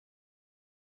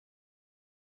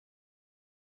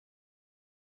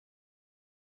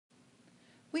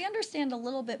We understand a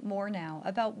little bit more now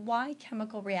about why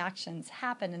chemical reactions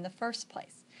happen in the first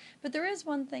place. But there is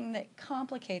one thing that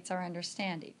complicates our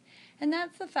understanding, and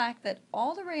that's the fact that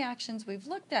all the reactions we've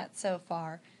looked at so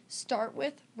far start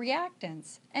with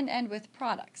reactants and end with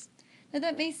products. Now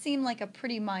that may seem like a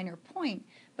pretty minor point,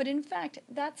 but in fact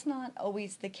that's not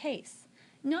always the case.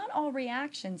 Not all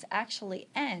reactions actually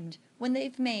end when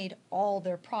they've made all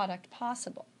their product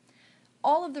possible.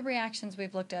 All of the reactions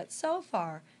we've looked at so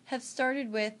far have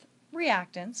started with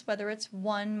reactants, whether it's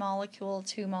one molecule,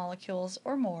 two molecules,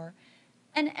 or more,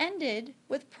 and ended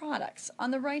with products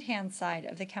on the right-hand side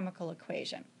of the chemical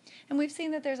equation. And we've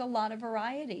seen that there's a lot of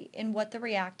variety in what the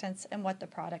reactants and what the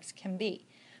products can be.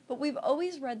 But we've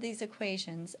always read these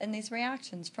equations and these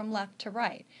reactions from left to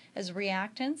right as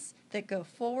reactants that go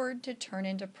forward to turn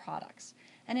into products.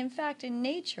 And in fact, in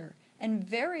nature, and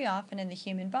very often in the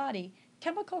human body,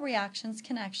 chemical reactions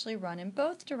can actually run in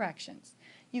both directions.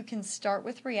 You can start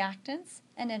with reactants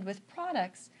and end with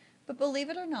products, but believe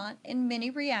it or not, in many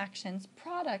reactions,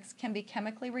 products can be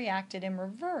chemically reacted in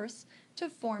reverse to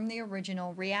form the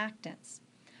original reactants.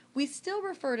 We still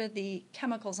refer to the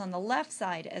chemicals on the left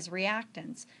side as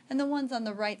reactants and the ones on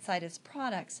the right side as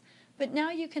products, but now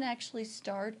you can actually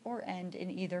start or end in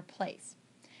either place.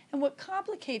 And what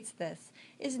complicates this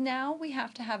is now we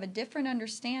have to have a different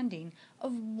understanding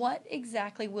of what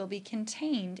exactly will be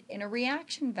contained in a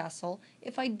reaction vessel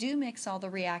if I do mix all the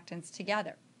reactants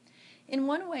together. In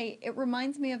one way, it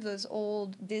reminds me of those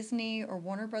old Disney or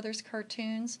Warner Brothers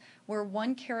cartoons where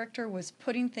one character was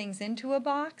putting things into a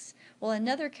box while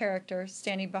another character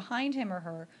standing behind him or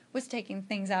her was taking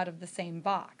things out of the same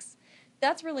box.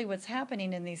 That's really what's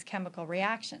happening in these chemical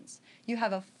reactions. You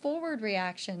have a forward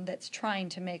reaction that's trying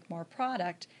to make more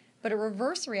product, but a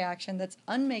reverse reaction that's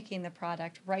unmaking the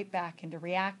product right back into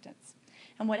reactants.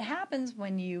 And what happens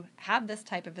when you have this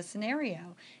type of a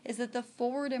scenario is that the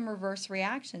forward and reverse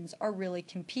reactions are really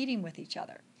competing with each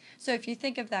other. So if you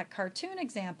think of that cartoon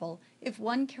example, if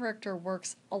one character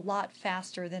works a lot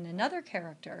faster than another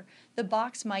character, the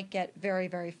box might get very,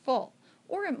 very full,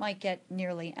 or it might get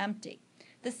nearly empty.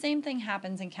 The same thing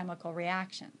happens in chemical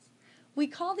reactions. We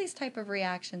call these type of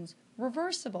reactions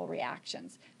reversible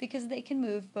reactions because they can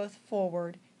move both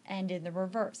forward and in the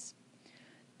reverse.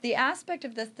 The aspect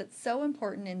of this that's so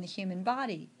important in the human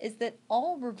body is that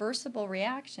all reversible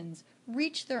reactions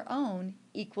reach their own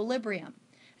equilibrium.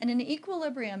 And an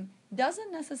equilibrium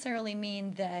doesn't necessarily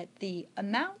mean that the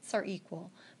amounts are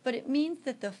equal, but it means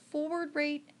that the forward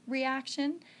rate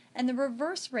reaction and the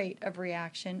reverse rate of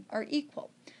reaction are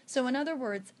equal. So in other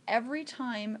words, every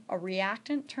time a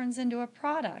reactant turns into a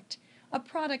product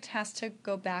has to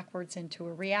go backwards into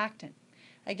a reactant.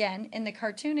 Again, in the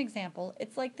cartoon example,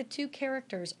 it's like the two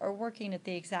characters are working at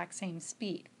the exact same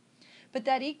speed. But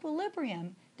that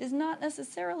equilibrium does not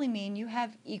necessarily mean you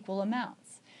have equal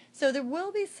amounts. So there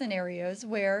will be scenarios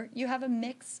where you have a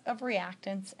mix of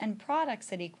reactants and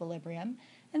products at equilibrium,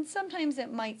 and sometimes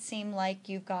it might seem like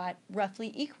you've got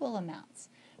roughly equal amounts.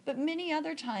 But many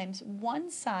other times,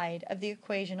 one side of the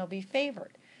equation will be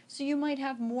favored. So you might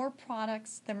have more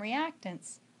products than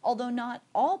reactants, although not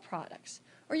all products.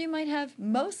 Or you might have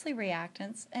mostly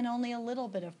reactants and only a little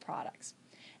bit of products.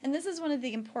 And this is one of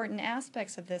the important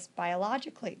aspects of this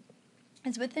biologically.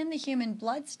 Is within the human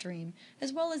bloodstream,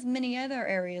 as well as many other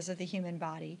areas of the human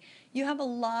body, you have a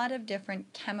lot of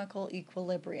different chemical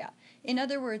equilibria. In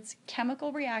other words,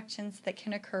 chemical reactions that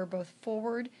can occur both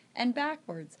forward and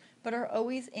backwards, but are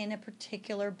always in a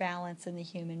particular balance in the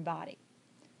human body.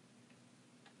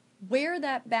 Where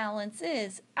that balance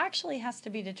is actually has to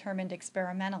be determined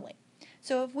experimentally.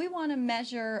 So if we want to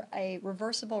measure a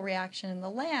reversible reaction in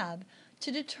the lab,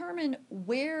 to determine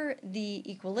where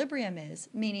the equilibrium is,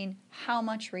 meaning how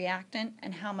much reactant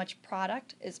and how much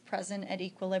product is present at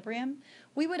equilibrium,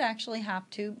 we would actually have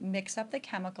to mix up the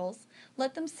chemicals,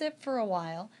 let them sit for a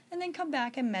while, and then come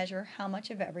back and measure how much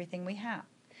of everything we have.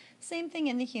 Same thing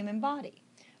in the human body.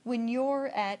 When you're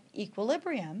at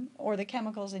equilibrium, or the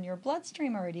chemicals in your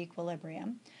bloodstream are at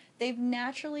equilibrium, they've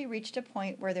naturally reached a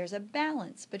point where there's a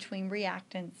balance between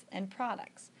reactants and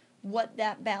products. What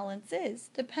that balance is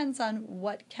depends on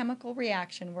what chemical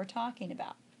reaction we're talking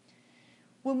about.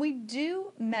 When we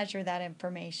do measure that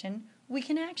information, we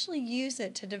can actually use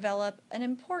it to develop an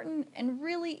important and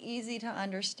really easy to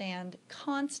understand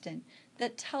constant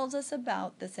that tells us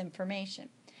about this information.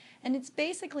 And it's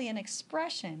basically an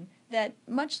expression that,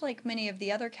 much like many of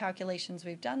the other calculations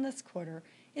we've done this quarter,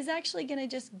 is actually going to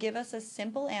just give us a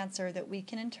simple answer that we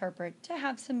can interpret to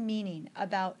have some meaning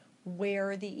about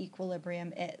where the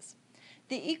equilibrium is.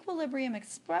 The equilibrium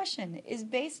expression is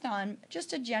based on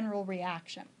just a general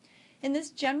reaction. In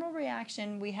this general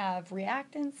reaction, we have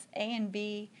reactants, A and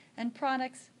B, and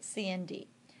products, C and D.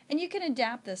 And you can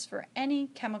adapt this for any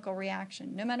chemical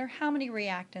reaction, no matter how many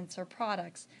reactants or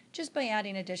products, just by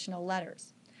adding additional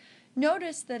letters.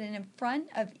 Notice that in front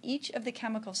of each of the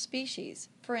chemical species,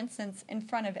 for instance, in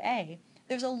front of A,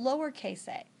 there's a lowercase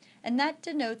a, and that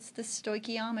denotes the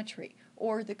stoichiometry,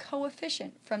 or the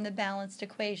coefficient from the balanced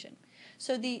equation.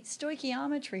 So the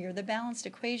stoichiometry, or the balanced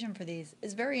equation for these,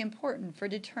 is very important for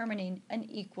determining an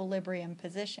equilibrium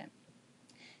position.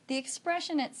 The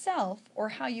expression itself, or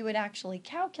how you would actually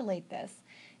calculate this,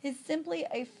 is simply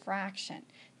a fraction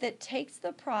that takes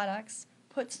the products,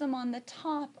 puts them on the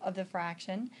top of the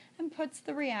fraction, and puts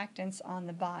the reactants on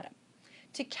the bottom.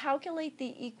 To calculate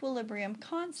the equilibrium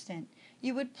constant,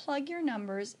 you would plug your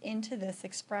numbers into this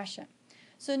expression.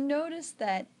 So notice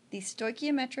that the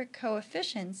stoichiometric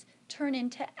coefficients turn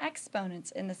into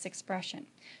exponents in this expression.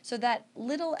 So that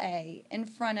little a in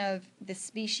front of the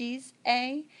species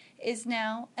A is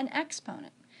now an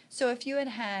exponent. So if you had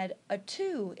had a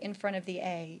 2 in front of the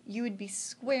A, you would be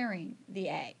squaring the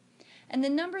A. And the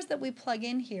numbers that we plug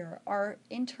in here are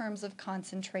in terms of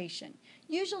concentration,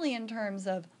 usually in terms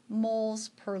of moles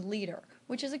per liter,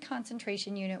 which is a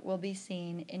concentration unit we'll be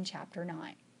seeing in Chapter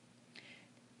 9.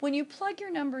 When you plug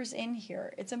your numbers in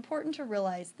here, it's important to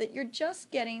realize that you're just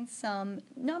getting some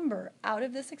number out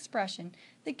of this expression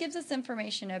that gives us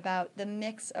information about the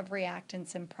mix of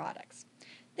reactants and products.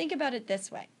 Think about it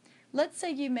this way. Let's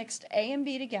say you mixed A and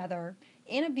B together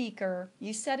in a beaker,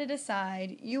 you set it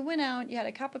aside, you went out, you had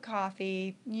a cup of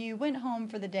coffee, you went home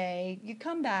for the day, you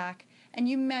come back, and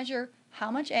you measure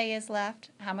how much A is left,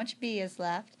 how much B is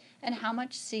left, and how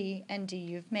much C and D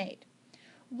you've made.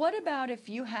 What about if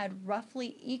you had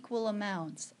roughly equal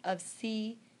amounts of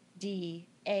C, D,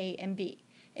 A, and B?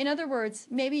 In other words,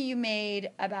 maybe you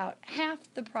made about half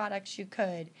the products you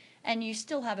could, and you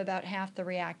still have about half the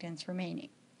reactants remaining.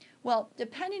 Well,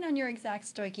 depending on your exact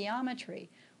stoichiometry,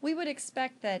 we would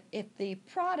expect that if the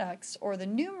products, or the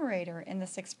numerator in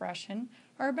this expression,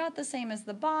 are about the same as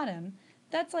the bottom,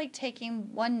 that's like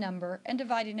taking one number and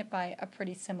dividing it by a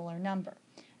pretty similar number.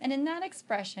 And in that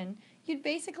expression, you'd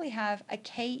basically have a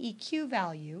KEQ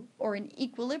value, or an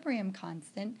equilibrium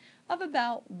constant, of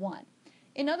about 1.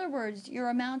 In other words, your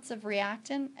amounts of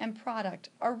reactant and product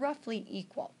are roughly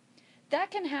equal.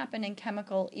 That can happen in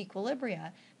chemical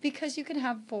equilibria because you can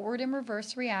have forward and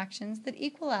reverse reactions that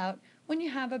equal out when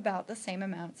you have about the same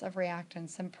amounts of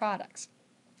reactants and products.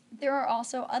 There are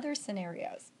also other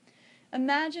scenarios.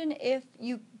 Imagine if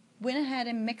you went ahead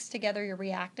and mixed together your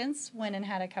reactants, went and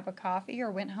had a cup of coffee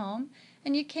or went home,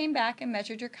 and you came back and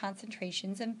measured your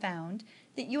concentrations and found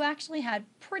that you actually had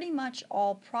pretty much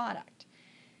all product.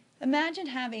 Imagine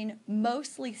having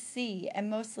mostly C and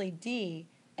mostly D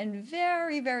and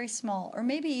very, very small, or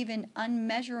maybe even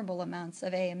unmeasurable amounts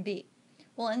of A and B.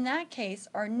 Well, in that case,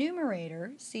 our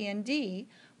numerator, C and D,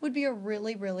 would be a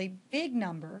really, really big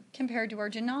number compared to our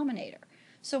denominator.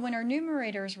 So when our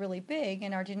numerator is really big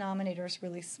and our denominator is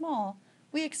really small,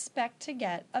 we expect to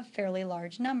get a fairly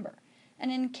large number.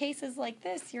 And in cases like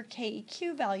this, your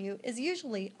KEQ value is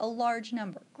usually a large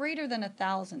number, greater than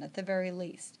 1,000 at the very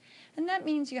least. And that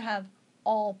means you have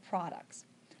all products.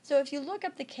 So if you look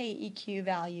up the KEQ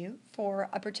value for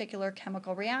a particular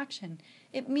chemical reaction,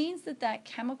 it means that that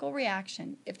chemical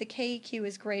reaction, if the KEQ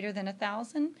is greater than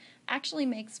 1,000, actually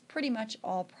makes pretty much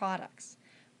all products.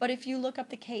 But if you look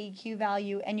up the KEQ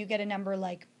value and you get a number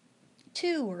like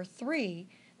 2 or 3,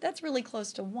 that's really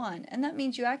close to 1, and that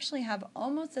means you actually have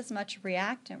almost as much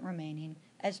reactant remaining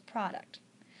as product.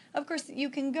 Of course, you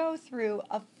can go through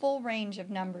a full range of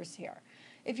numbers here.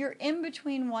 If you're in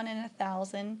between 1 and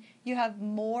 1,000, you have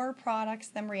more products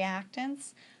than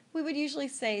reactants, we would usually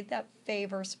say that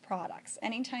favors products,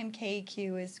 anytime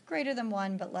KEQ is greater than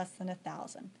 1 but less than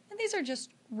 1,000. And these are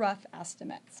just rough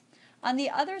estimates. On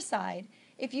the other side,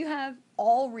 if you have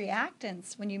all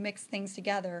reactants when you mix things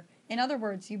together, in other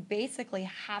words, you basically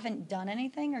haven't done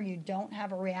anything or you don't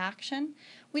have a reaction,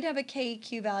 we'd have a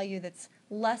KEQ value that's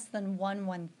less than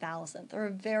 1/1000th, or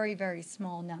a very, very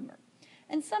small number.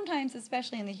 And sometimes,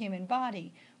 especially in the human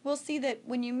body, we'll see that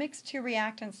when you mix two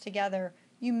reactants together,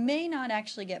 you may not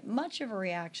actually get much of a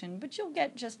reaction, but you'll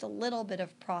get just a little bit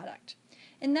of product.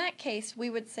 In that case, we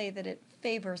would say that it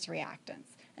favors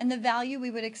reactants, and the value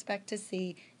we would expect to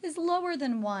see is lower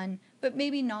than 1, but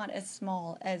maybe not as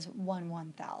small as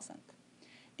 1/1000th.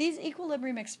 These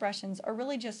equilibrium expressions are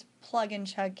really just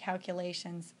plug-and-chug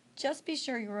calculations. Just be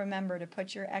sure you remember to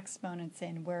put your exponents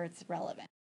in where it's relevant.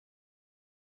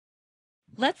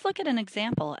 Let's look at an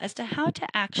example as to how to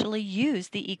actually use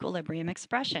the equilibrium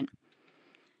expression.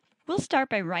 We'll start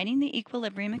by writing the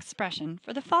equilibrium expression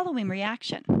for the following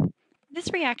reaction.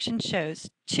 This reaction shows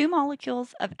two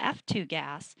molecules of F2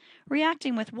 gas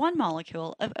reacting with one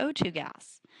molecule of O2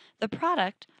 gas. The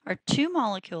product are two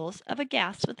molecules of a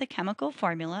gas with the chemical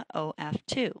formula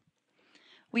OF2.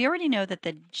 We already know that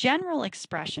the general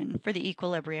expression for the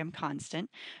equilibrium constant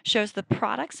shows the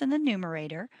products in the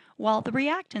numerator while the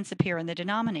reactants appear in the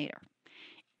denominator.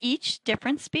 Each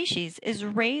different species is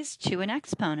raised to an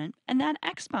exponent, and that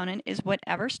exponent is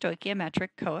whatever stoichiometric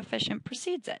coefficient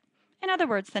precedes it. In other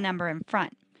words, the number in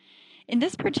front. In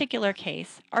this particular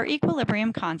case, our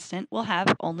equilibrium constant will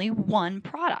have only one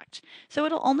product, so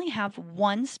it'll only have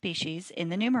one species in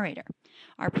the numerator.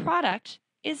 Our product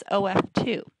is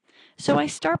OF2. So I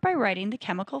start by writing the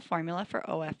chemical formula for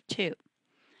OF2.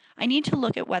 I need to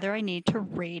look at whether I need to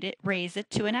raise it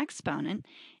to an exponent.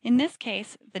 In this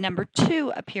case, the number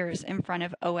 2 appears in front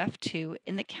of OF2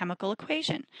 in the chemical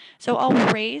equation. So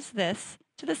I'll raise this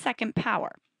to the second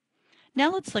power. Now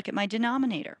let's look at my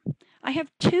denominator. I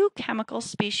have two chemical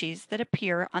species that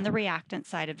appear on the reactant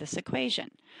side of this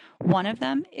equation. One of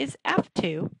them is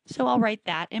F2, so I'll write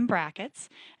that in brackets,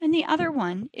 and the other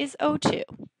one is O2.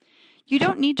 You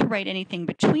don't need to write anything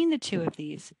between the two of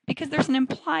these because there's an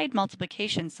implied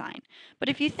multiplication sign, but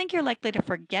if you think you're likely to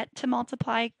forget to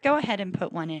multiply, go ahead and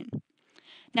put one in.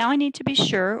 Now I need to be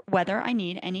sure whether I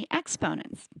need any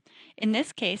exponents. In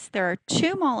this case, there are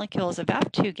two molecules of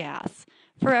F2 gas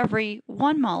for every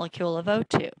one molecule of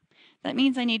O2. That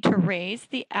means I need to raise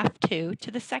the F2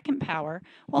 to the second power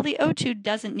while the O2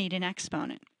 doesn't need an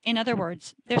exponent. In other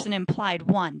words, there's an implied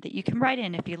 1 that you can write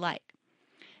in if you like.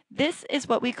 This is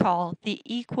what we call the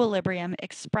equilibrium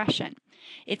expression.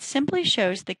 It simply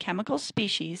shows the chemical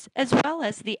species as well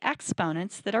as the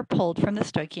exponents that are pulled from the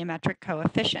stoichiometric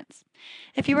coefficients.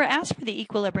 If you were asked for the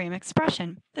equilibrium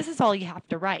expression, this is all you have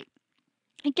to write.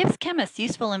 It gives chemists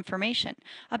useful information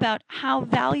about how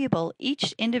valuable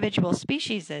each individual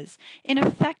species is in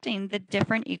affecting the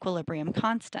different equilibrium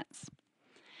constants.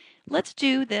 Let's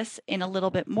do this in a little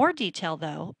bit more detail,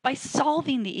 though, by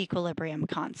solving the equilibrium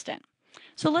constant.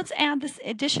 So let's add this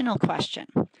additional question.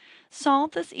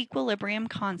 Solve this equilibrium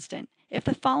constant if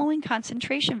the following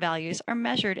concentration values are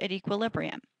measured at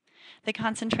equilibrium. The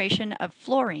concentration of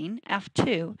fluorine,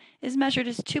 F2, is measured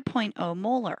as 2.0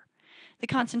 molar. The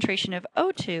concentration of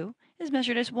O2 is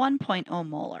measured as 1.0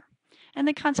 molar. And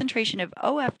the concentration of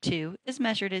OF2 is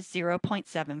measured as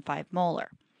 0.75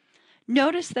 molar.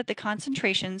 Notice that the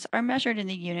concentrations are measured in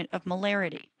the unit of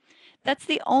molarity. That's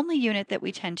the only unit that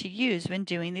we tend to use when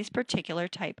doing these particular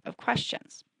type of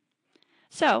questions.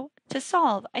 So, to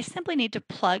solve, I simply need to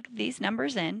plug these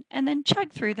numbers in and then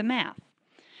chug through the math.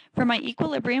 For my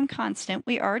equilibrium constant,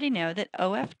 we already know that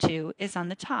OF2 is on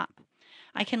the top.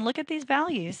 I can look at these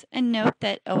values and note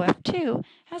that OF2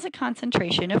 has a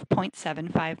concentration of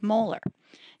 0.75 molar.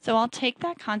 So I'll take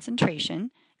that concentration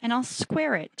and I'll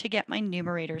square it to get my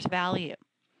numerator's value.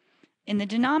 In the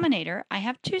denominator, I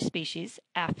have two species,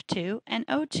 F2 and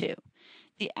O2.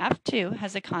 The F2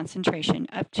 has a concentration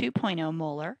of 2.0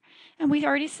 molar, and we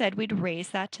already said we'd raise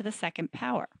that to the second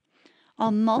power.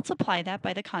 I'll multiply that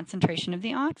by the concentration of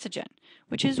the oxygen,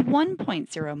 which is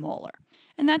 1.0 molar,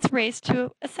 and that's raised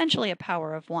to essentially a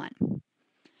power of 1.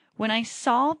 When I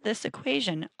solve this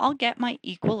equation, I'll get my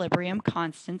equilibrium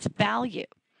constant's value.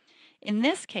 In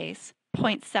this case,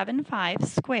 0.75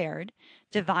 squared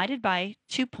divided by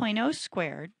 2.0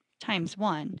 squared times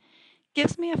 1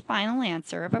 gives me a final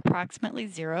answer of approximately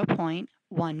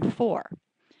 0.14.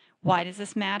 Why does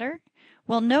this matter?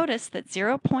 Well, notice that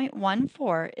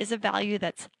 0.14 is a value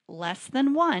that's less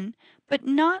than 1, but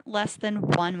not less than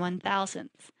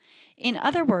 1/1000th. In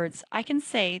other words, I can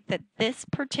say that this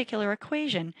particular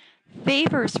equation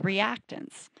favors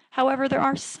reactants. However, there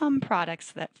are some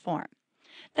products that form.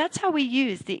 That's how we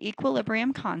use the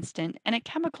equilibrium constant in a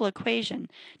chemical equation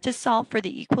to solve for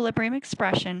the equilibrium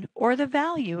expression or the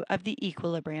value of the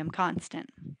equilibrium constant.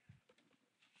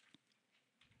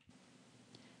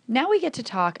 Now we get to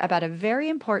talk about a very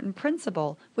important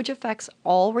principle which affects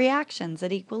all reactions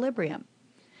at equilibrium.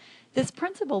 This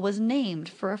principle was named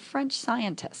for a French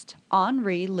scientist,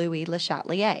 Henri Louis Le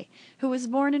Chatelier, who was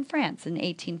born in France in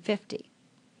 1850.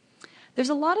 There's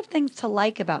a lot of things to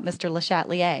like about Mr. Le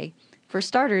Chatelier. For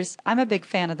starters, I'm a big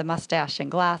fan of the mustache and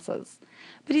glasses,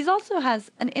 but he also has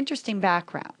an interesting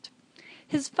background.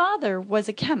 His father was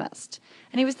a chemist,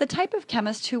 and he was the type of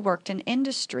chemist who worked in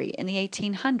industry in the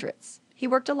 1800s. He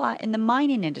worked a lot in the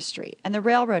mining industry and the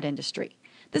railroad industry.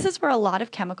 This is where a lot of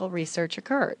chemical research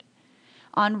occurred.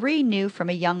 Henri knew from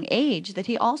a young age that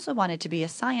he also wanted to be a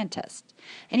scientist,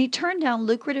 and he turned down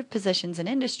lucrative positions in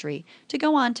industry to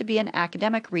go on to be an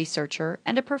academic researcher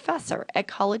and a professor at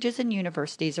colleges and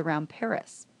universities around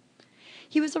Paris.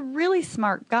 He was a really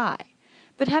smart guy,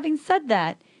 But having said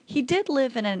that, he did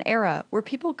live in an era where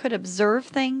people could observe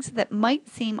things that might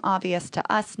seem obvious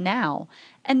to us now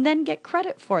and then get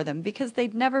credit for them because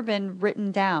they'd never been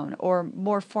written down or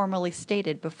more formally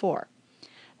stated before.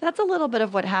 That's a little bit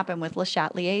of what happened with Le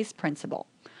Chatelier's principle.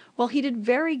 While he did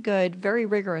very good, very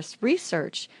rigorous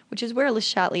research, which is where Le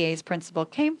Chatelier's principle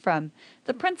came from,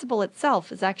 the principle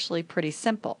itself is actually pretty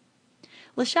simple.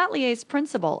 Le Chatelier's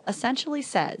principle essentially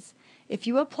says, if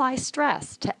you apply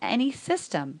stress to any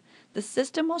system, the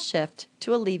system will shift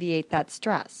to alleviate that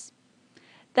stress.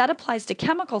 That applies to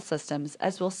chemical systems,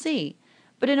 as we'll see,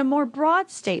 but in a more broad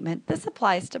statement, this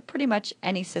applies to pretty much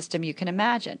any system you can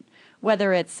imagine,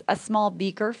 whether it's a small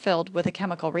beaker filled with a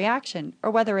chemical reaction,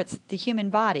 or whether it's the human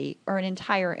body or an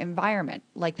entire environment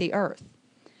like the Earth.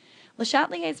 Le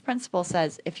Chatelier's principle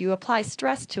says if you apply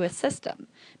stress to a system,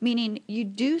 meaning you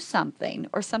do something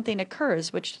or something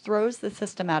occurs which throws the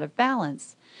system out of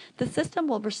balance, the system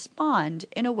will respond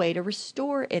in a way to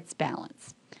restore its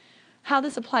balance. How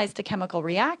this applies to chemical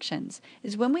reactions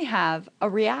is when we have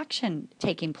a reaction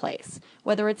taking place,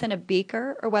 whether it's in a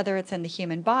beaker or whether it's in the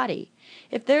human body.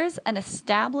 If there's an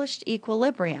established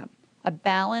equilibrium, a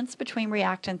balance between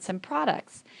reactants and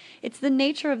products, it's the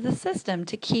nature of the system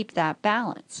to keep that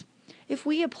balance. If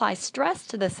we apply stress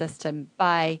to the system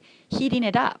by heating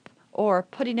it up or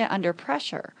putting it under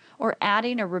pressure or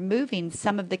adding or removing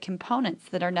some of the components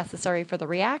that are necessary for the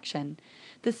reaction,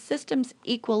 the system's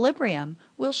equilibrium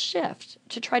will shift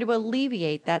to try to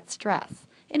alleviate that stress.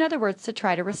 In other words, to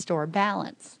try to restore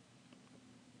balance.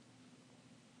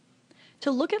 To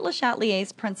look at Le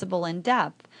Chatelier's principle in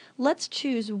depth, let's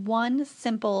choose one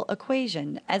simple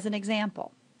equation as an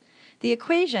example. The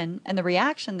equation and the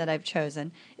reaction that I've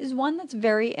chosen is one that's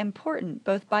very important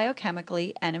both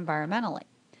biochemically and environmentally.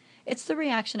 It's the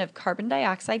reaction of carbon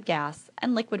dioxide gas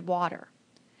and liquid water.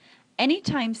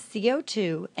 Anytime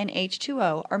CO2 and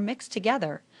H2O are mixed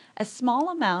together, a small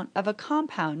amount of a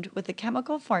compound with the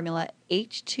chemical formula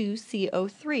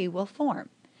H2CO3 will form.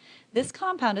 This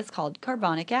compound is called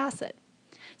carbonic acid.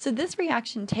 So this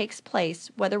reaction takes place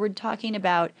whether we're talking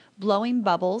about blowing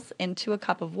bubbles into a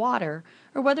cup of water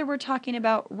or whether we're talking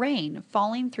about rain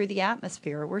falling through the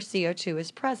atmosphere where CO2 is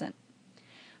present.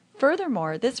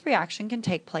 Furthermore, this reaction can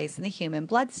take place in the human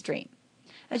bloodstream.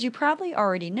 As you probably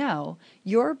already know,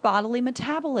 your bodily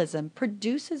metabolism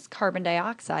produces carbon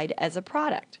dioxide as a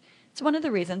product. It's one of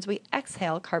the reasons we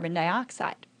exhale carbon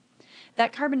dioxide.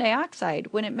 That carbon dioxide,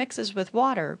 when it mixes with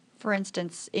water, for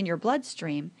instance in your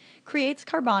bloodstream, creates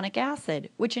carbonic acid,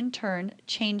 which in turn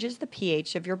changes the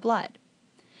pH of your blood.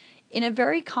 In a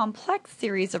very complex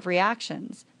series of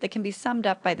reactions that can be summed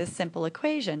up by this simple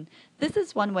equation, this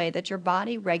is one way that your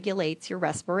body regulates your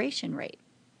respiration rate.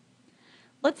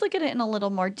 Let's look at it in a little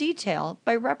more detail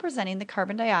by representing the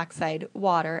carbon dioxide,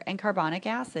 water, and carbonic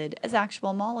acid as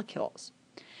actual molecules.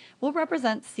 We'll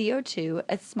represent CO2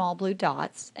 as small blue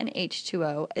dots and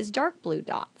H2O as dark blue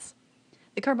dots.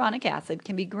 The carbonic acid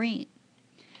can be green.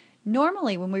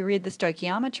 Normally, when we read the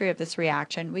stoichiometry of this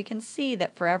reaction, we can see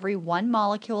that for every one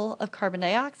molecule of carbon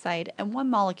dioxide and one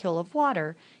molecule of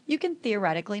water, you can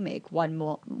theoretically make one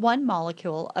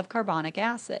molecule of carbonic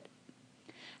acid.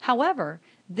 However,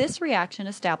 this reaction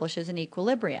establishes an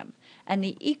equilibrium, and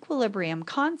the equilibrium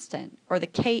constant, or the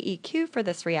KEQ for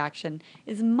this reaction,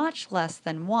 is much less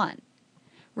than 1.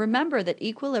 Remember that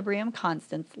equilibrium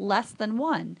constants less than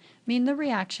 1 mean the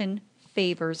reaction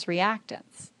favors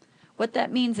reactants. What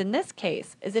that means in this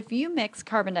case is if you mix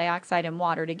carbon dioxide and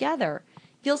water together,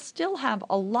 you'll still have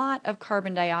a lot of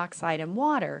carbon dioxide and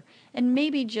water and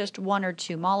maybe just 1 or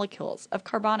 2 molecules of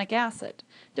carbonic acid,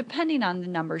 depending on the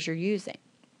numbers you're using.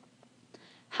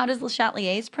 How does Le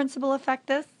Chatelier's principle affect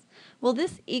this? Well,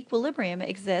 this equilibrium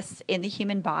exists in the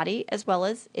human body as well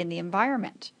as in the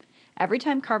environment. Every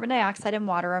time carbon dioxide and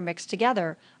water are mixed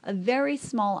together, a very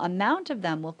small amount of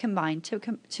them will combine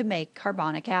to make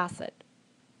carbonic acid.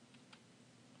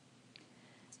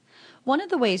 One of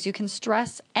the ways you can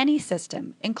stress any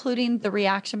system, including the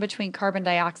reaction between carbon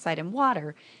dioxide and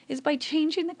water, is by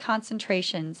changing the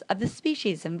concentrations of the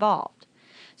species involved.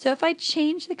 So if I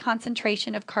change the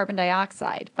concentration of carbon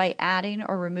dioxide by adding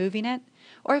or removing it,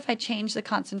 or if I change the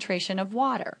concentration of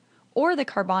water or the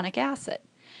carbonic acid,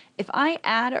 if I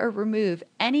add or remove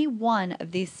any one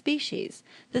of these species,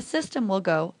 the system will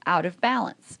go out of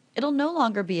balance. It'll no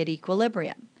longer be at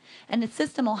equilibrium, and the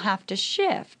system will have to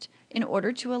shift in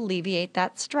order to alleviate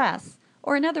that stress,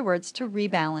 or in other words, to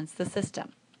rebalance the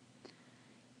system.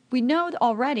 We know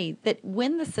already that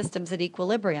when the system's at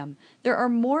equilibrium, there are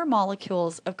more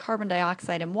molecules of carbon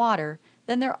dioxide and water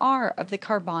than there are of the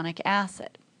carbonic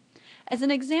acid. As an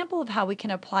example of how we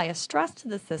can apply a stress to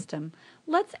the system,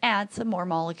 let's add some more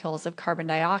molecules of carbon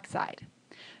dioxide.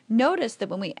 Notice that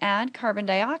when we add carbon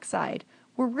dioxide,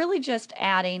 we're really just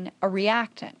adding a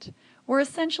reactant. We're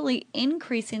essentially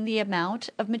increasing the amount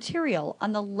of material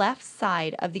on the left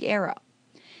side of the arrow.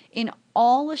 In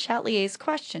all Le Chatelier's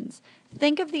questions,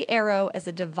 think of the arrow as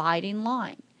a dividing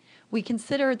line. We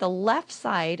consider the left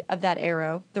side of that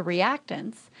arrow the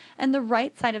reactants and the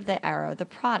right side of the arrow the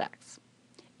products.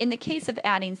 In the case of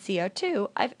adding CO2,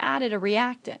 I've added a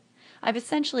reactant. I've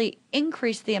essentially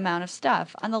increased the amount of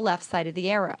stuff on the left side of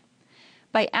the arrow.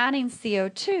 By adding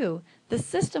CO2, the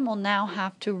system will now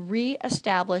have to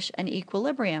re-establish an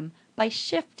equilibrium by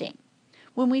shifting.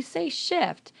 When we say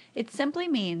shift, it simply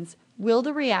means will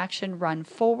the reaction run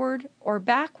forward or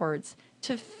backwards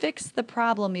to fix the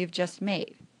problem you've just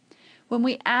made. When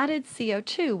we added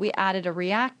CO2, we added a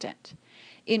reactant.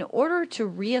 In order to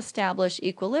re-establish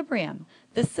equilibrium,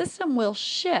 the system will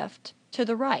shift to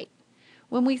the right.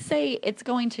 When we say it's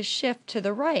going to shift to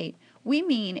the right, we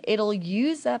mean it'll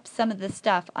use up some of the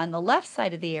stuff on the left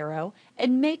side of the arrow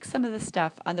and make some of the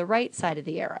stuff on the right side of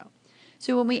the arrow.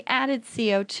 So when we added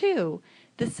CO2,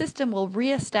 the system will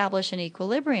reestablish an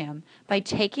equilibrium by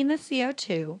taking the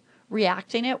CO2,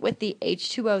 reacting it with the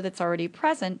H2O that's already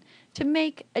present to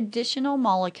make additional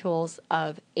molecules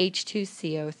of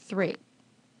H2CO3.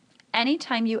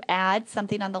 Anytime you add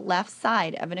something on the left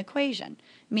side of an equation,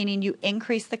 meaning you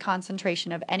increase the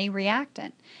concentration of any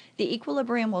reactant, the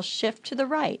equilibrium will shift to the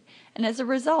right, and as a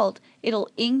result, it'll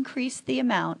increase the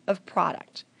amount of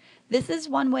product. This is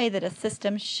one way that a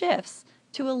system shifts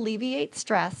to alleviate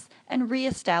stress and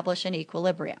reestablish an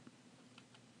equilibrium.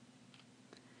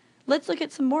 Let's look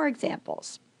at some more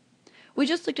examples. We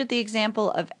just looked at the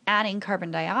example of adding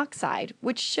carbon dioxide,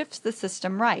 which shifts the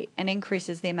system right and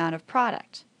increases the amount of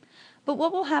product. But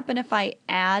what will happen if I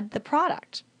add the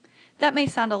product? That may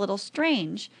sound a little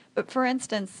strange, but for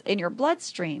instance, in your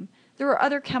bloodstream, there are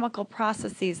other chemical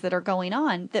processes that are going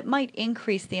on that might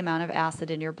increase the amount of acid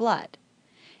in your blood.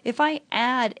 If I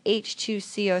add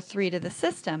H2CO3 to the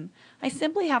system, I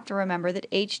simply have to remember that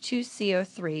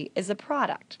H2CO3 is a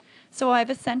product. So I've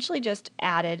essentially just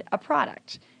added a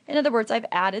product. In other words, I've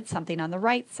added something on the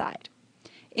right side.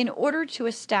 In order to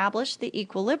establish the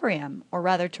equilibrium, or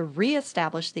rather to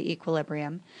re-establish the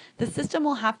equilibrium, the system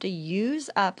will have to use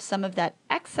up some of that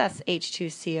excess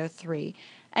H2CO3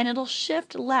 and it'll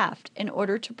shift left in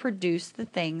order to produce the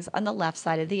things on the left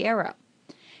side of the arrow.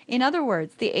 In other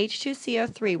words, the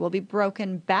H2CO3 will be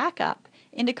broken back up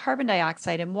into carbon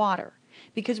dioxide and water,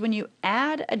 because when you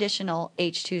add additional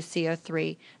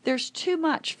H2CO3, there's too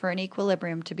much for an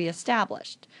equilibrium to be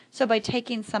established. So by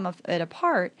taking some of it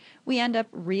apart, we end up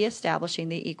re-establishing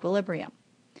the equilibrium.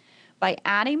 By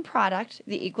adding product,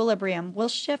 the equilibrium will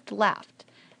shift left.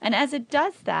 And as it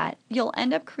does that, you'll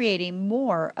end up creating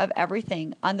more of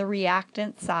everything on the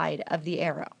reactant side of the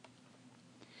arrow.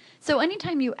 So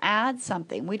anytime you add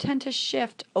something, we tend to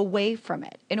shift away from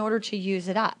it in order to use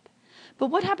it up. But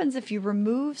what happens if you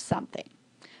remove something?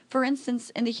 For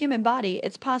instance, in the human body,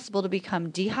 it's possible to become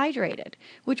dehydrated,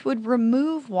 which would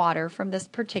remove water from this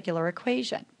particular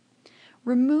equation.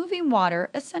 Removing water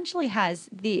essentially has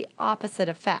the opposite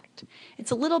effect.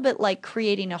 It's a little bit like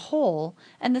creating a hole,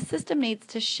 and the system needs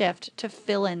to shift to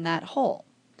fill in that hole.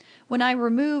 When I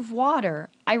remove water,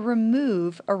 I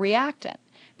remove a reactant,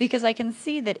 because I can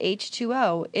see that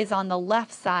H2O is on the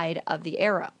left side of the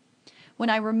arrow. When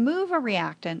I remove a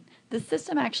reactant, the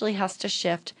system actually has to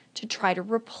shift to try to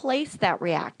replace that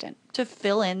reactant to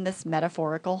fill in this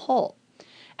metaphorical hole.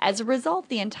 As a result,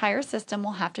 the entire system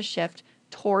will have to shift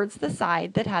towards the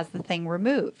side that has the thing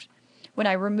removed. When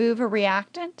I remove a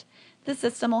reactant, the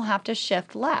system will have to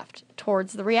shift left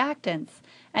towards the reactants,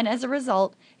 and as a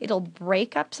result, it'll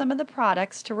break up some of the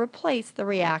products to replace the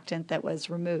reactant that was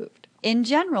removed. In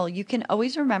general, you can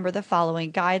always remember the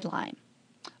following guideline.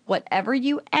 Whatever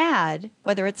you add,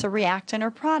 whether it's a reactant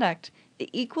or product, the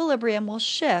equilibrium will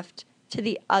shift to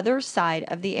the other side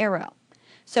of the arrow.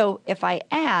 So if I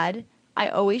add, I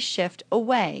always shift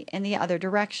away in the other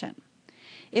direction.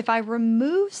 If I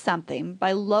remove something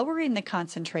by lowering the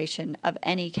concentration of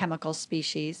any chemical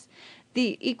species,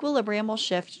 the equilibrium will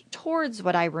shift towards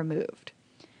what I removed.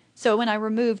 So when I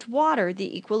removed water,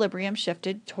 the equilibrium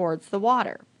shifted towards the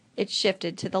water. It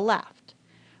shifted to the left.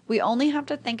 We only have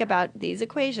to think about these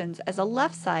equations as a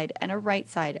left side and a right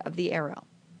side of the arrow.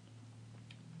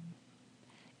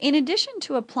 In addition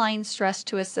to applying stress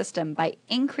to a system by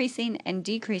increasing and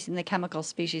decreasing the chemical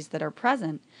species that are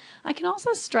present, I can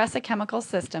also stress a chemical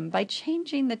system by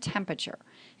changing the temperature.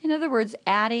 In other words,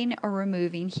 adding or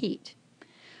removing heat.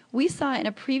 We saw in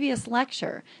a previous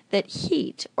lecture that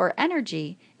heat, or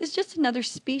energy, is just another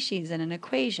species in an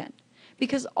equation,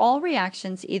 because all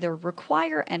reactions either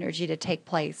require energy to take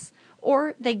place,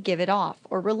 or they give it off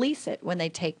or release it when they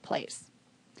take place.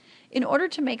 In order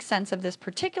to make sense of this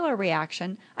particular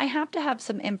reaction, I have to have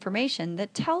some information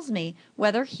that tells me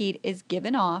whether heat is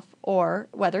given off or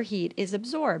whether heat is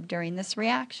absorbed during this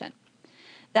reaction.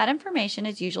 That information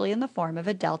is usually in the form of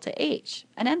a delta H,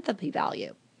 an enthalpy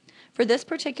value. For this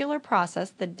particular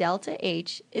process, the delta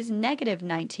H is negative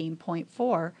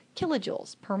 19.4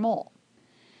 kilojoules per mole.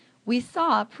 We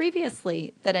saw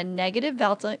previously that a negative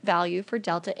value for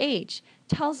delta H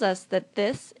tells us that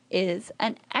this is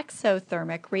an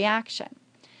exothermic reaction.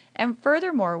 And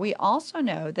furthermore, we also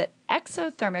know that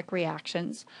exothermic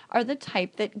reactions are the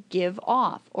type that give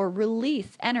off or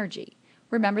release energy.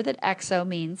 Remember that exo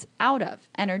means out of.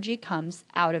 Energy comes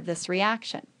out of this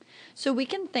reaction. So we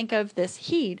can think of this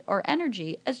heat or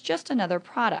energy as just another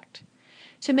product.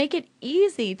 To make it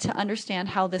easy to understand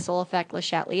how this will affect Le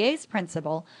Chatelier's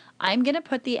principle, I'm going to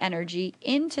put the energy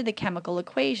into the chemical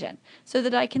equation so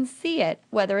that I can see it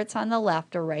whether it's on the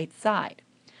left or right side.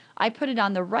 I put it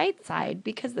on the right side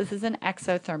because this is an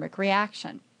exothermic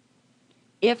reaction.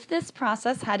 If this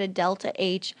process had a delta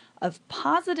H of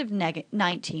positive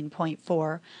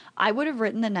 19.4, I would have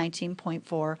written the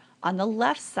 19.4 on the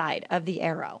left side of the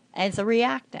arrow as a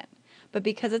reactant. But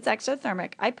because it's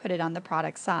exothermic, I put it on the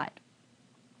product side.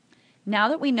 Now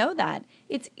that we know that,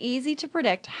 it's easy to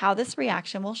predict how this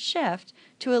reaction will shift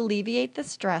to alleviate the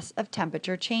stress of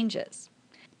temperature changes.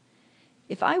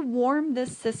 If I warm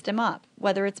this system up,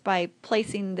 whether it's by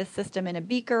placing this system in a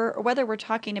beaker or whether we're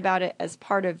talking about it as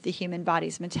part of the human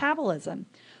body's metabolism,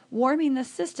 warming the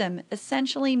system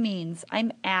essentially means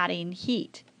I'm adding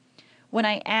heat. When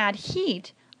I add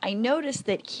heat, I notice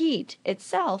that heat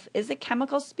itself is a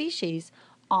chemical species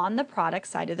on the product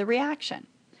side of the reaction.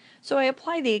 So I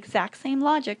apply the exact same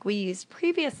logic we used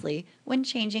previously when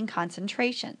changing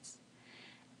concentrations.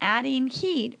 Adding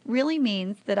heat really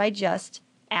means that I just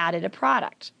added a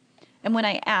product. And when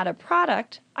I add a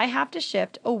product, I have to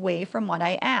shift away from what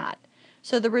I add.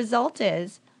 So the result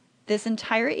is this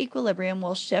entire equilibrium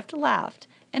will shift left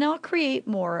and I'll create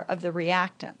more of the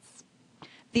reactants.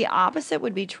 The opposite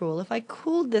would be true if I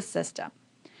cooled this system.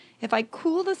 If I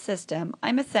cool the system,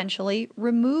 I'm essentially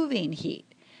removing heat.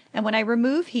 And when I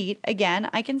remove heat, again,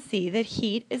 I can see that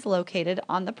heat is located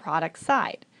on the product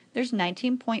side. There's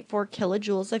 19.4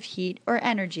 kilojoules of heat or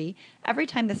energy every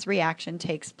time this reaction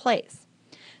takes place.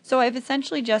 So I've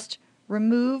essentially just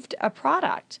removed a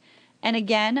product. And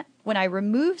again, when I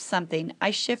remove something,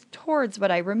 I shift towards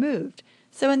what I removed.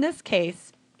 So in this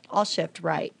case, I'll shift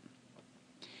right.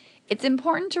 It's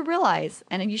important to realize,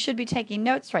 and you should be taking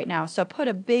notes right now, so put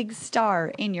a big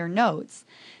star in your notes.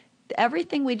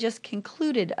 Everything we just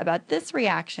concluded about this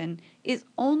reaction is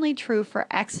only true for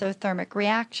exothermic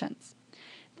reactions.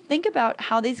 Think about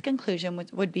how these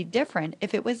conclusions would be different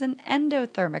if it was an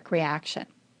endothermic reaction.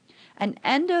 An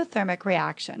endothermic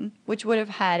reaction, which would have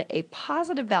had a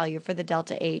positive value for the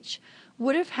delta H,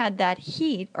 would have had that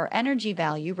heat or energy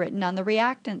value written on the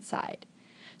reactant side.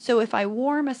 So if I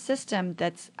warm a system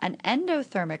that's an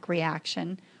endothermic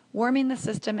reaction, warming the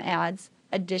system adds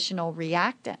additional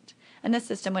reactant, and the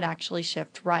system would actually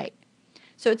shift right.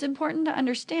 So it's important to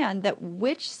understand that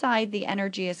which side the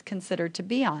energy is considered to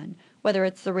be on, whether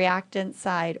it's the reactant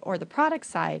side or the product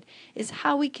side, is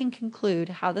how we can conclude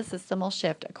how the system will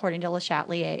shift according to Le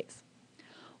Chatelier's.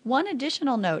 One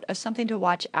additional note of something to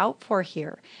watch out for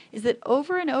here is that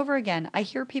over and over again I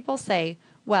hear people say,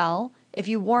 well, if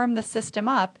you warm the system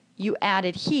up, you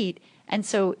added heat, and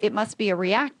so it must be a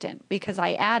reactant because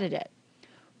I added it.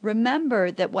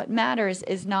 Remember that what matters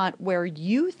is not where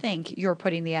you think you're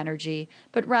putting the energy,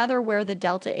 but rather where the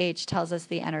delta H tells us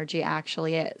the energy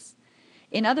actually is.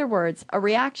 In other words, a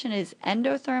reaction is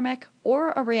endothermic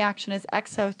or a reaction is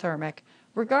exothermic,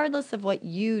 regardless of what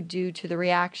you do to the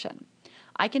reaction.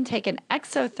 I can take an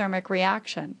exothermic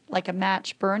reaction, like a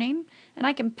match burning, and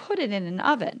I can put it in an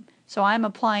oven, so I'm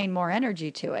applying more energy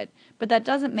to it, but that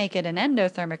doesn't make it an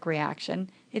endothermic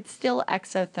reaction. It's still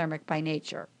exothermic by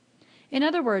nature. In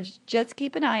other words, just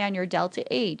keep an eye on your delta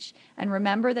H and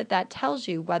remember that that tells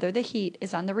you whether the heat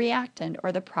is on the reactant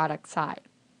or the product side.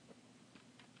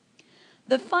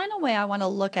 The final way I want to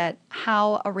look at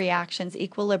how a reaction's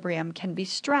equilibrium can be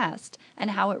stressed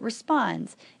and how it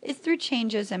responds is through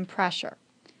changes in pressure.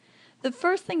 The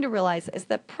first thing to realize is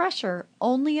that pressure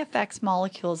only affects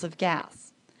molecules of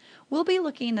gas. We'll be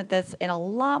looking at this in a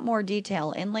lot more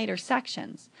detail in later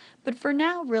sections, but for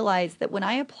now realize that when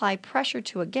I apply pressure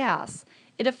to a gas,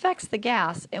 it affects the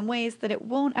gas in ways that it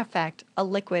won't affect a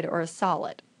liquid or a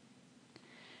solid.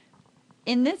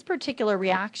 In this particular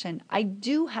reaction, I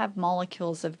do have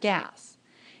molecules of gas.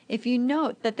 If you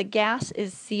note that the gas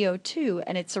is CO2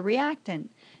 and it's a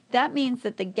reactant, that means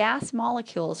that the gas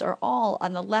molecules are all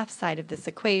on the left side of this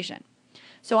equation.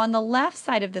 So on the left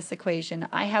side of this equation,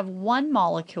 I have one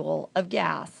molecule of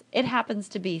gas. It happens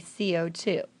to be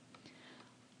CO2.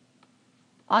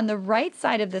 On the right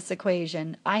side of this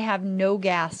equation, I have no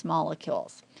gas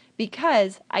molecules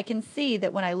because I can see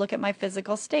that when I look at my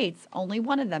physical states, only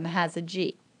one of them has a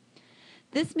G.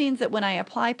 This means that when I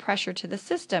apply pressure to the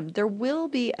system, there will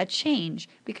be a change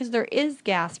because there is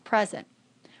gas present.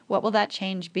 What will that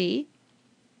change be?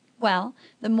 Well,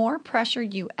 the more pressure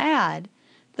you add,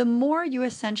 the more you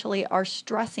essentially are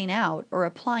stressing out or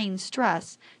applying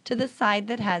stress to the side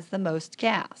that has the most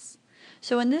gas.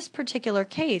 So in this particular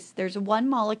case, there's one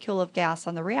molecule of gas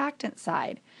on the reactant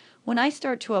side. When I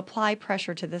start to apply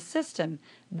pressure to the system,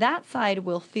 that side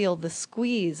will feel the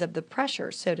squeeze of the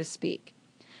pressure, so to speak.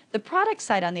 The product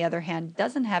side, on the other hand,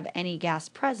 doesn't have any gas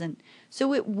present,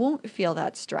 so it won't feel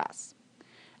that stress.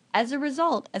 As a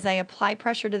result, as I apply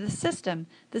pressure to the system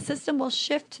will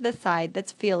shift to the side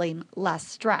that's feeling less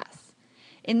stress.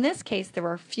 In this case, there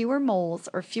are fewer moles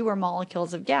or fewer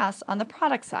molecules of gas on the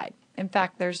product side. In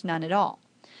fact, there's none at all.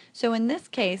 So in this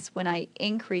case, when I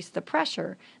increase the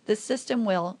pressure, the system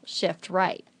will shift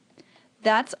right.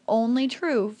 That's only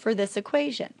true for this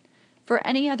equation. For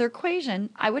any other equation,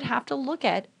 I would have to look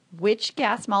at which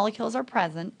gas molecules are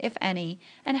present, if any,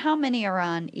 and how many are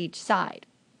on each side.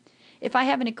 If I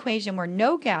have an equation where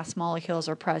no gas molecules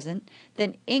are present,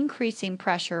 then increasing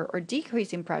pressure or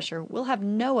decreasing pressure will have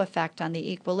no effect on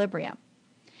the equilibrium.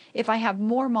 If I have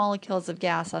more molecules of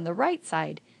gas on the right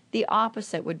side, the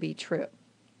opposite would be true.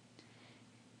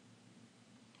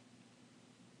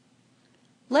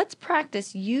 Let's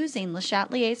practice using Le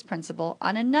Chatelier's principle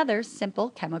on another simple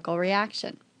chemical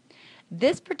reaction.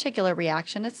 This particular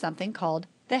reaction is something called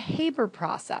the Haber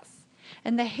process.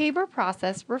 And the Haber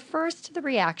process refers to the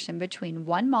reaction between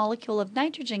one molecule of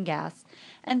nitrogen gas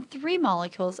and 3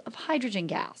 molecules of hydrogen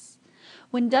gas.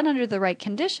 When done under the right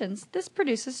conditions, this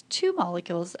produces 2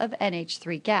 molecules of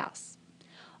NH3 gas.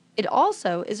 It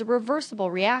also is a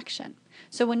reversible reaction,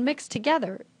 so when mixed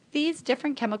together, these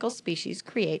different chemical species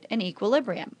create an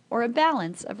equilibrium, or a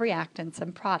balance of reactants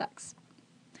and products.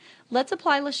 Let's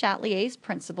apply Le Chatelier's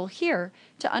principle here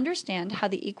to understand how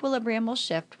the equilibrium will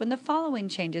shift when the following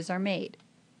changes are made.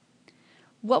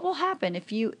 What will happen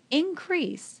if you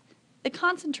increase the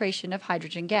concentration of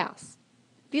hydrogen gas?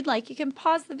 If you'd like, you can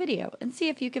pause the video and see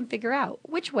if you can figure out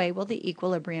which way will the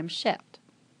equilibrium shift.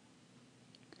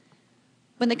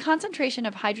 When the concentration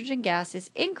of hydrogen gas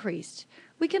is increased,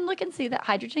 we can look and see that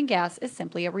hydrogen gas is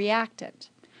simply a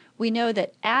reactant. We know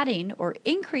that adding or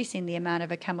increasing the amount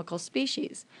of a chemical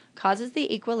species causes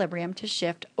the equilibrium to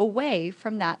shift away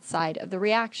from that side of the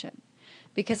reaction.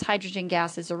 Because hydrogen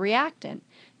gas is a reactant,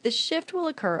 the shift will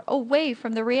occur away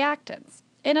from the reactants.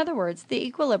 In other words, the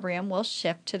equilibrium will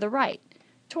shift to the right,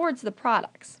 towards the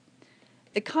products.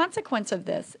 The consequence of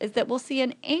this is that we'll see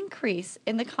an increase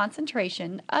in the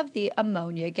concentration of the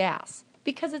ammonia gas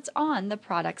because it's on the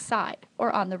product side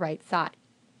or on the right side.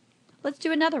 Let's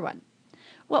do another one.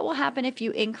 What will happen if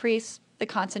you increase the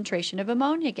concentration of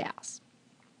ammonia gas?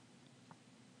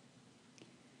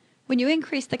 When you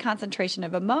increase the concentration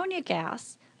of ammonia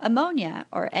gas, ammonia,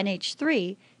 or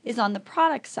NH3, is on the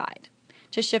product side.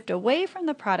 To shift away from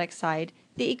the product side,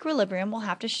 the equilibrium will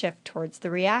have to shift towards the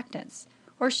reactants,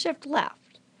 or shift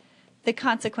left. The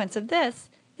consequence of this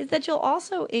is that you'll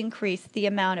also increase the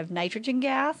amount of nitrogen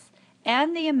gas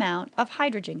and the amount of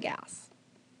hydrogen gas.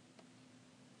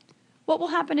 What will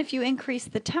happen if you increase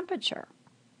the temperature?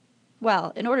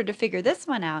 Well, in order to figure this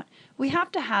one out, we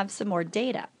have to have some more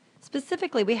data.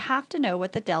 Specifically, we have to know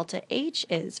what the delta H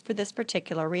is for this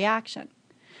particular reaction.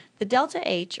 The delta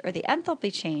H, or the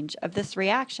enthalpy change of this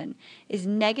reaction, is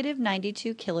negative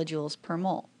 92 kilojoules per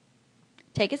mole.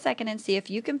 Take a second and see if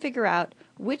you can figure out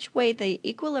which way the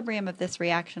equilibrium of this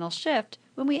reaction will shift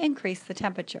when we increase the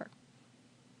temperature.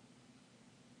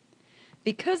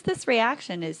 Because this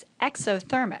reaction is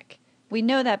exothermic, we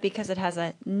know that because it has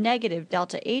a negative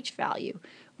delta H value,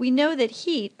 we know that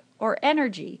heat, or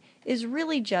energy, is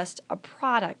really just a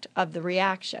product of the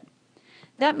reaction.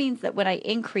 That means that when I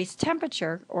increase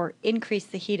temperature, or increase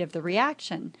the heat of the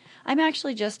reaction, I'm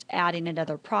actually just adding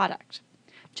another product.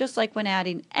 Just like when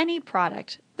adding any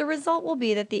product, the result will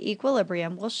be that the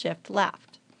equilibrium will shift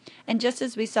left. And just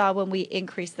as we saw when we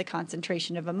increase the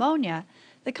concentration of ammonia,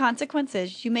 the consequence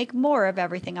is you make more of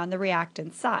everything on the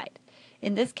reactant side.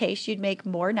 In this case, you'd make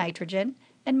more nitrogen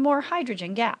and more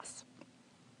hydrogen gas.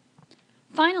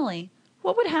 Finally,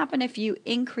 what would happen if you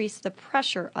increase the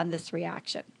pressure on this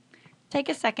reaction? Take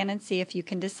a second and see if you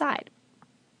can decide.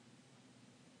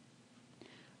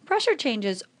 Pressure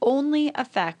changes only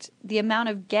affect the amount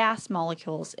of gas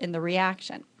molecules in the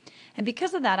reaction. And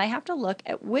because of that, I have to look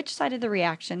at which side of the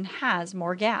reaction has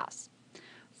more gas.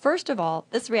 First of all,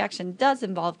 this reaction does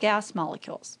involve gas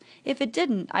molecules. If it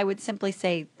didn't, I would simply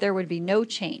say there would be no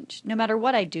change, no matter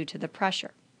what I do to the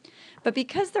pressure. But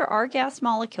because there are gas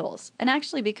molecules, and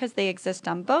actually because they exist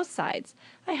on both sides,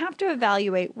 I have to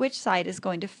evaluate which side is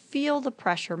going to feel the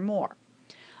pressure more.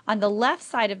 On the left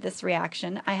side of this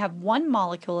reaction, I have 1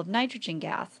 molecule of nitrogen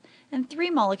gas and 3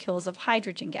 molecules of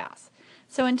hydrogen gas.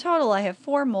 So in total, I have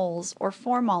 4 moles or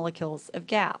 4 molecules of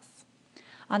gas.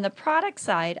 On the product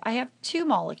side, I have 2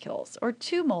 molecules or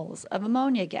 2 moles of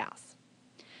ammonia gas.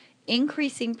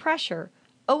 Increasing pressure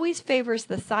always favors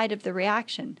the side of the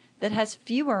reaction that has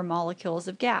fewer molecules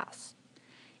of gas.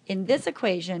 In this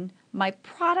equation, my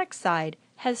product side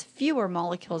has fewer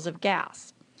molecules of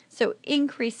gas. So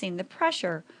increasing the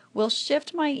pressure will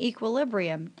shift my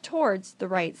equilibrium towards the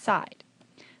right side.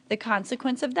 The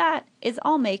consequence of that is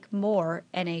I'll make more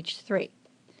NH3.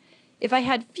 If I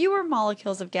had fewer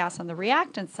molecules of gas on the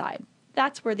reactant side,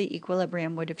 that's where the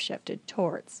equilibrium would have shifted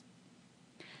towards.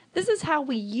 This is how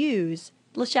we use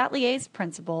Le Chatelier's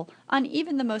principle on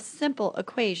even the most simple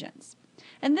equations.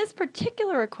 And this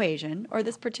particular equation, or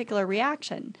this particular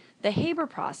reaction, the Haber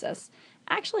process,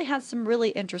 actually has some really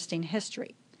interesting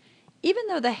history. Even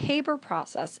though the Haber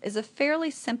process is a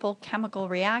fairly simple chemical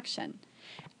reaction,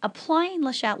 applying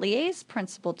Le Chatelier's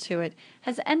principle to it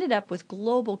has ended up with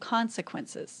global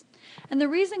consequences. And the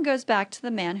reason goes back to the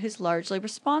man who's largely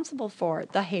responsible for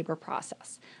the Haber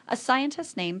process, a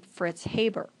scientist named Fritz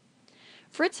Haber.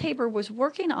 Fritz Haber was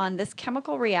working on this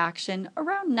chemical reaction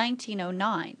around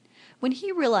 1909 when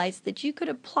he realized that you could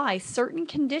apply certain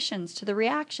conditions to the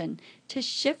reaction to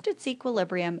shift its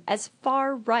equilibrium as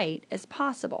far right as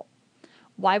possible.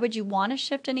 Why would you want to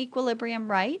shift an equilibrium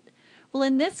right? Well,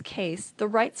 in this case, the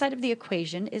right side of the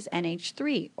equation is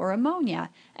NH3, or ammonia,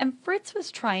 and Fritz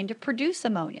was trying to produce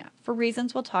ammonia, for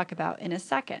reasons we'll talk about in a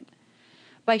second.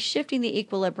 By shifting the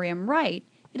equilibrium right,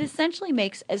 it essentially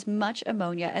makes as much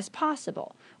ammonia as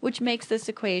possible, which makes this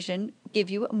equation give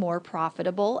you more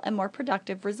profitable and more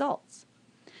productive results.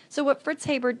 So what Fritz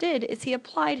Haber did is he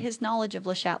applied his knowledge of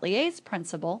Le Chatelier's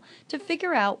principle to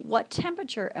figure out what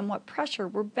temperature and what pressure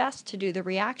were best to do the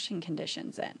reaction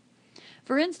conditions in.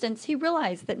 For instance, he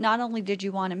realized that not only did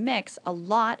you want to mix a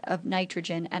lot of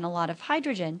nitrogen and a lot of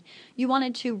hydrogen, you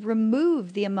wanted to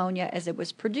remove the ammonia as it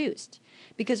was produced,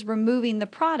 because removing the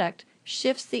product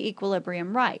shifts the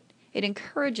equilibrium right. It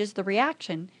encourages the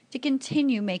reaction to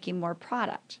continue making more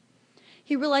product.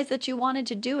 He realized that you wanted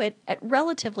to do it at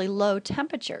relatively low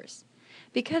temperatures.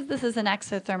 Because this is an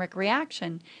exothermic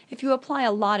reaction, if you apply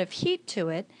a lot of heat to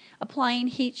it, applying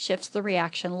heat shifts the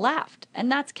reaction left,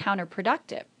 and that's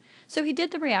counterproductive. So he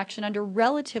did the reaction under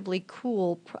relatively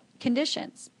cool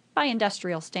conditions by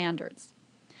industrial standards.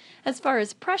 As far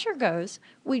as pressure goes,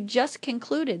 we just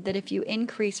concluded that if you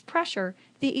increase pressure,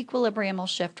 the equilibrium will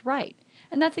shift right.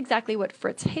 And that's exactly what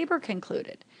Fritz Haber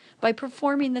concluded. By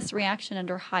performing this reaction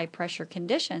under high pressure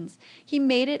conditions, he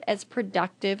made it as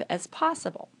productive as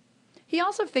possible. He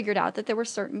also figured out that there were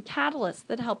certain catalysts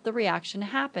that helped the reaction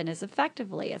happen as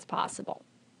effectively as possible.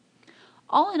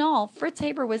 All in all, Fritz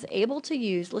Haber was able to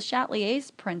use Le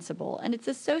Chatelier's principle and its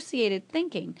associated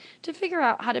thinking to figure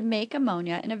out how to make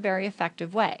ammonia in a very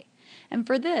effective way. And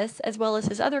for this, as well as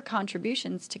his other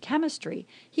contributions to chemistry,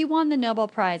 he won the Nobel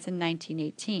Prize in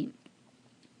 1918.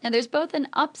 Now, there's both an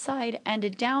upside and a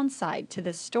downside to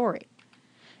this story.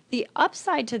 The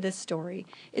upside to this story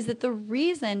is that the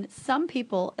reason some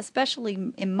people,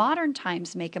 especially in modern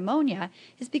times, make ammonia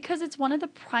is because it's one of the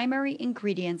primary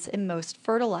ingredients in most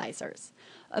fertilizers.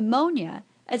 Ammonia,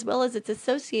 as well as its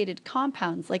associated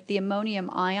compounds like the ammonium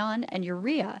ion and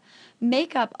urea,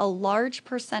 make up a large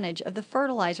percentage of the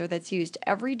fertilizer that's used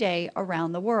every day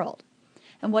around the world.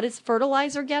 And what does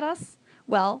fertilizer get us?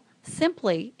 Well,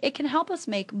 simply, it can help us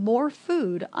make more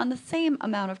food on the same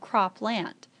amount of crop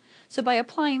land. So by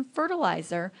applying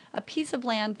fertilizer, a piece of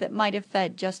land that might have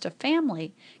fed just a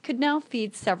family could now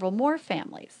feed several more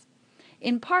families.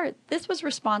 In part, this was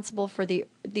responsible for the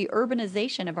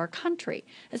urbanization of our country,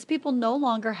 as people no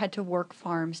longer had to work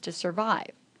farms to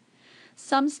survive.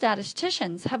 Some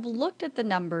statisticians have looked at the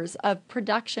numbers of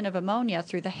production of ammonia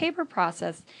through the Haber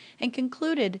process and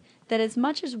concluded that as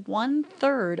much as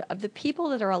 1/3 of the people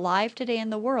that are alive today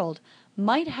in the world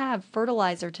might have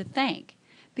fertilizer to thank,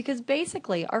 because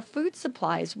basically our food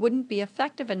supplies wouldn't be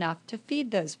effective enough to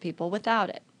feed those people without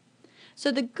it.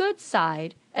 So the good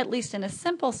side, at least in a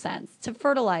simple sense, to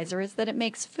fertilizer is that it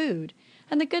makes food,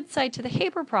 and the good side to the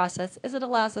Haber process is it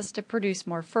allows us to produce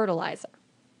more fertilizer.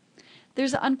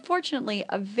 There's unfortunately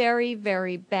a very,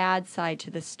 very bad side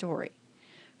to this story.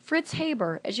 Fritz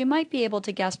Haber, as you might be able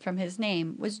to guess from his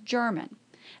name, was German,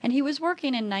 and he was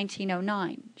working in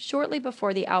 1909, shortly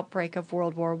before the outbreak of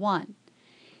World War I.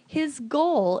 His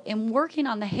goal in working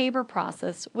on the Haber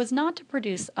process was not to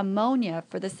produce ammonia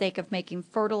for the sake of making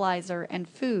fertilizer and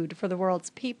food for the world's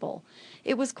people.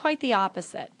 It was quite the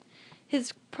opposite.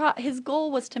 His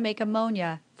goal was to make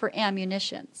ammonia for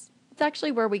ammunitions. It's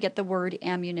actually where we get the word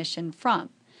ammunition from.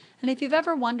 And if you've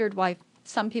ever wondered why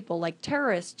some people, like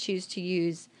terrorists, choose to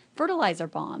use fertilizer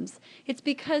bombs, it's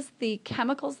because the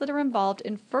chemicals that are involved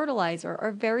in fertilizer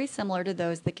are very similar to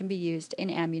those that can be used in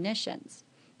ammunitions.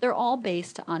 They're all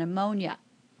based on ammonia.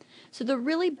 So the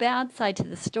really bad side to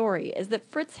the story is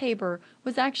that Fritz Haber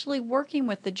was actually working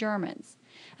with the Germans.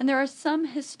 And there are some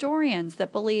historians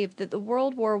that believe that the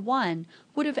World War I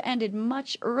would have ended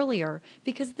much earlier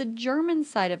because the German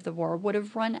side of the war would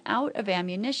have run out of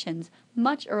ammunitions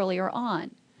much earlier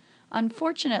on.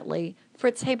 Unfortunately,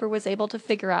 Fritz Haber was able to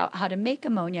figure out how to make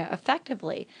ammonia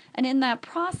effectively, and in that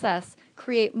process,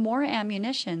 create more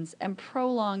ammunitions and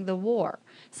prolong the war.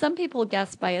 Some people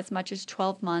guess by as much as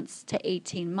 12 months to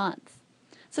 18 months.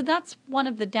 So that's one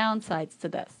of the downsides to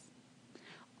this.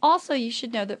 Also, you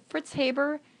should know that Fritz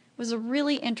Haber was a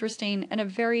really interesting and a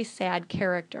very sad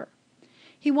character.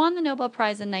 He won the Nobel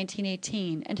Prize in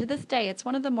 1918, and to this day it's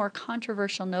one of the more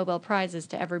controversial Nobel Prizes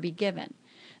to ever be given.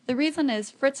 The reason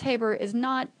is Fritz Haber is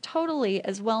not totally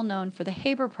as well known for the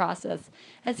Haber process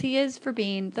as he is for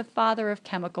being the father of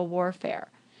chemical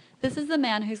warfare. This is the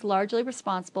man who's largely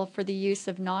responsible for the use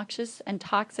of noxious and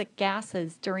toxic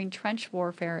gases during trench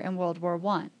warfare in World War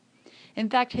I. In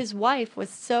fact, his wife was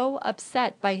so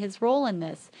upset by his role in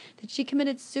this that she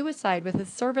committed suicide with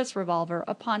his service revolver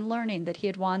upon learning that he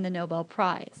had won the Nobel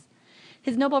Prize.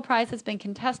 His Nobel Prize has been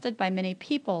contested by many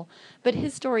people, but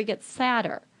his story gets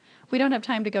sadder. We don't have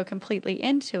time to go completely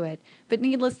into it, but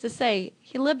needless to say,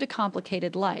 he lived a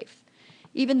complicated life.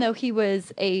 Even though he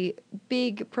was a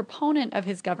big proponent of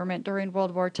his government during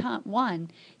World War I,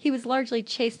 he was largely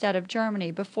chased out of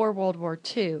Germany before World War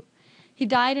II. He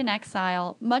died in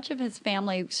exile. Much of his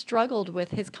family struggled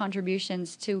with his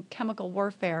contributions to chemical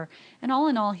warfare, and all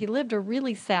in all, he lived a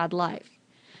really sad life.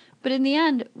 But in the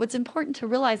end, what's important to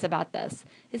realize about this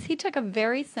is he took a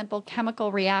very simple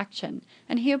chemical reaction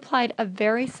and he applied a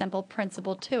very simple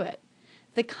principle to it.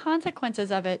 The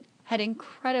consequences of it had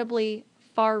incredibly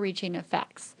far-reaching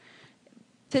effects.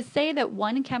 To say that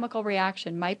one chemical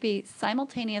reaction might be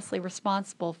simultaneously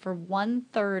responsible for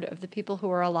 1/3 of the people who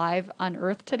are alive on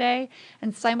Earth today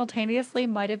and simultaneously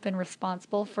might have been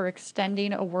responsible for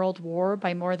extending a world war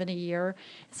by more than a year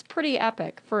is pretty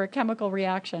epic for a chemical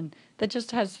reaction that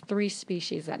just has 3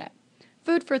 species in it.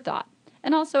 Food for thought,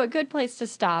 and also a good place to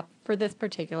stop for this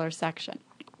particular section.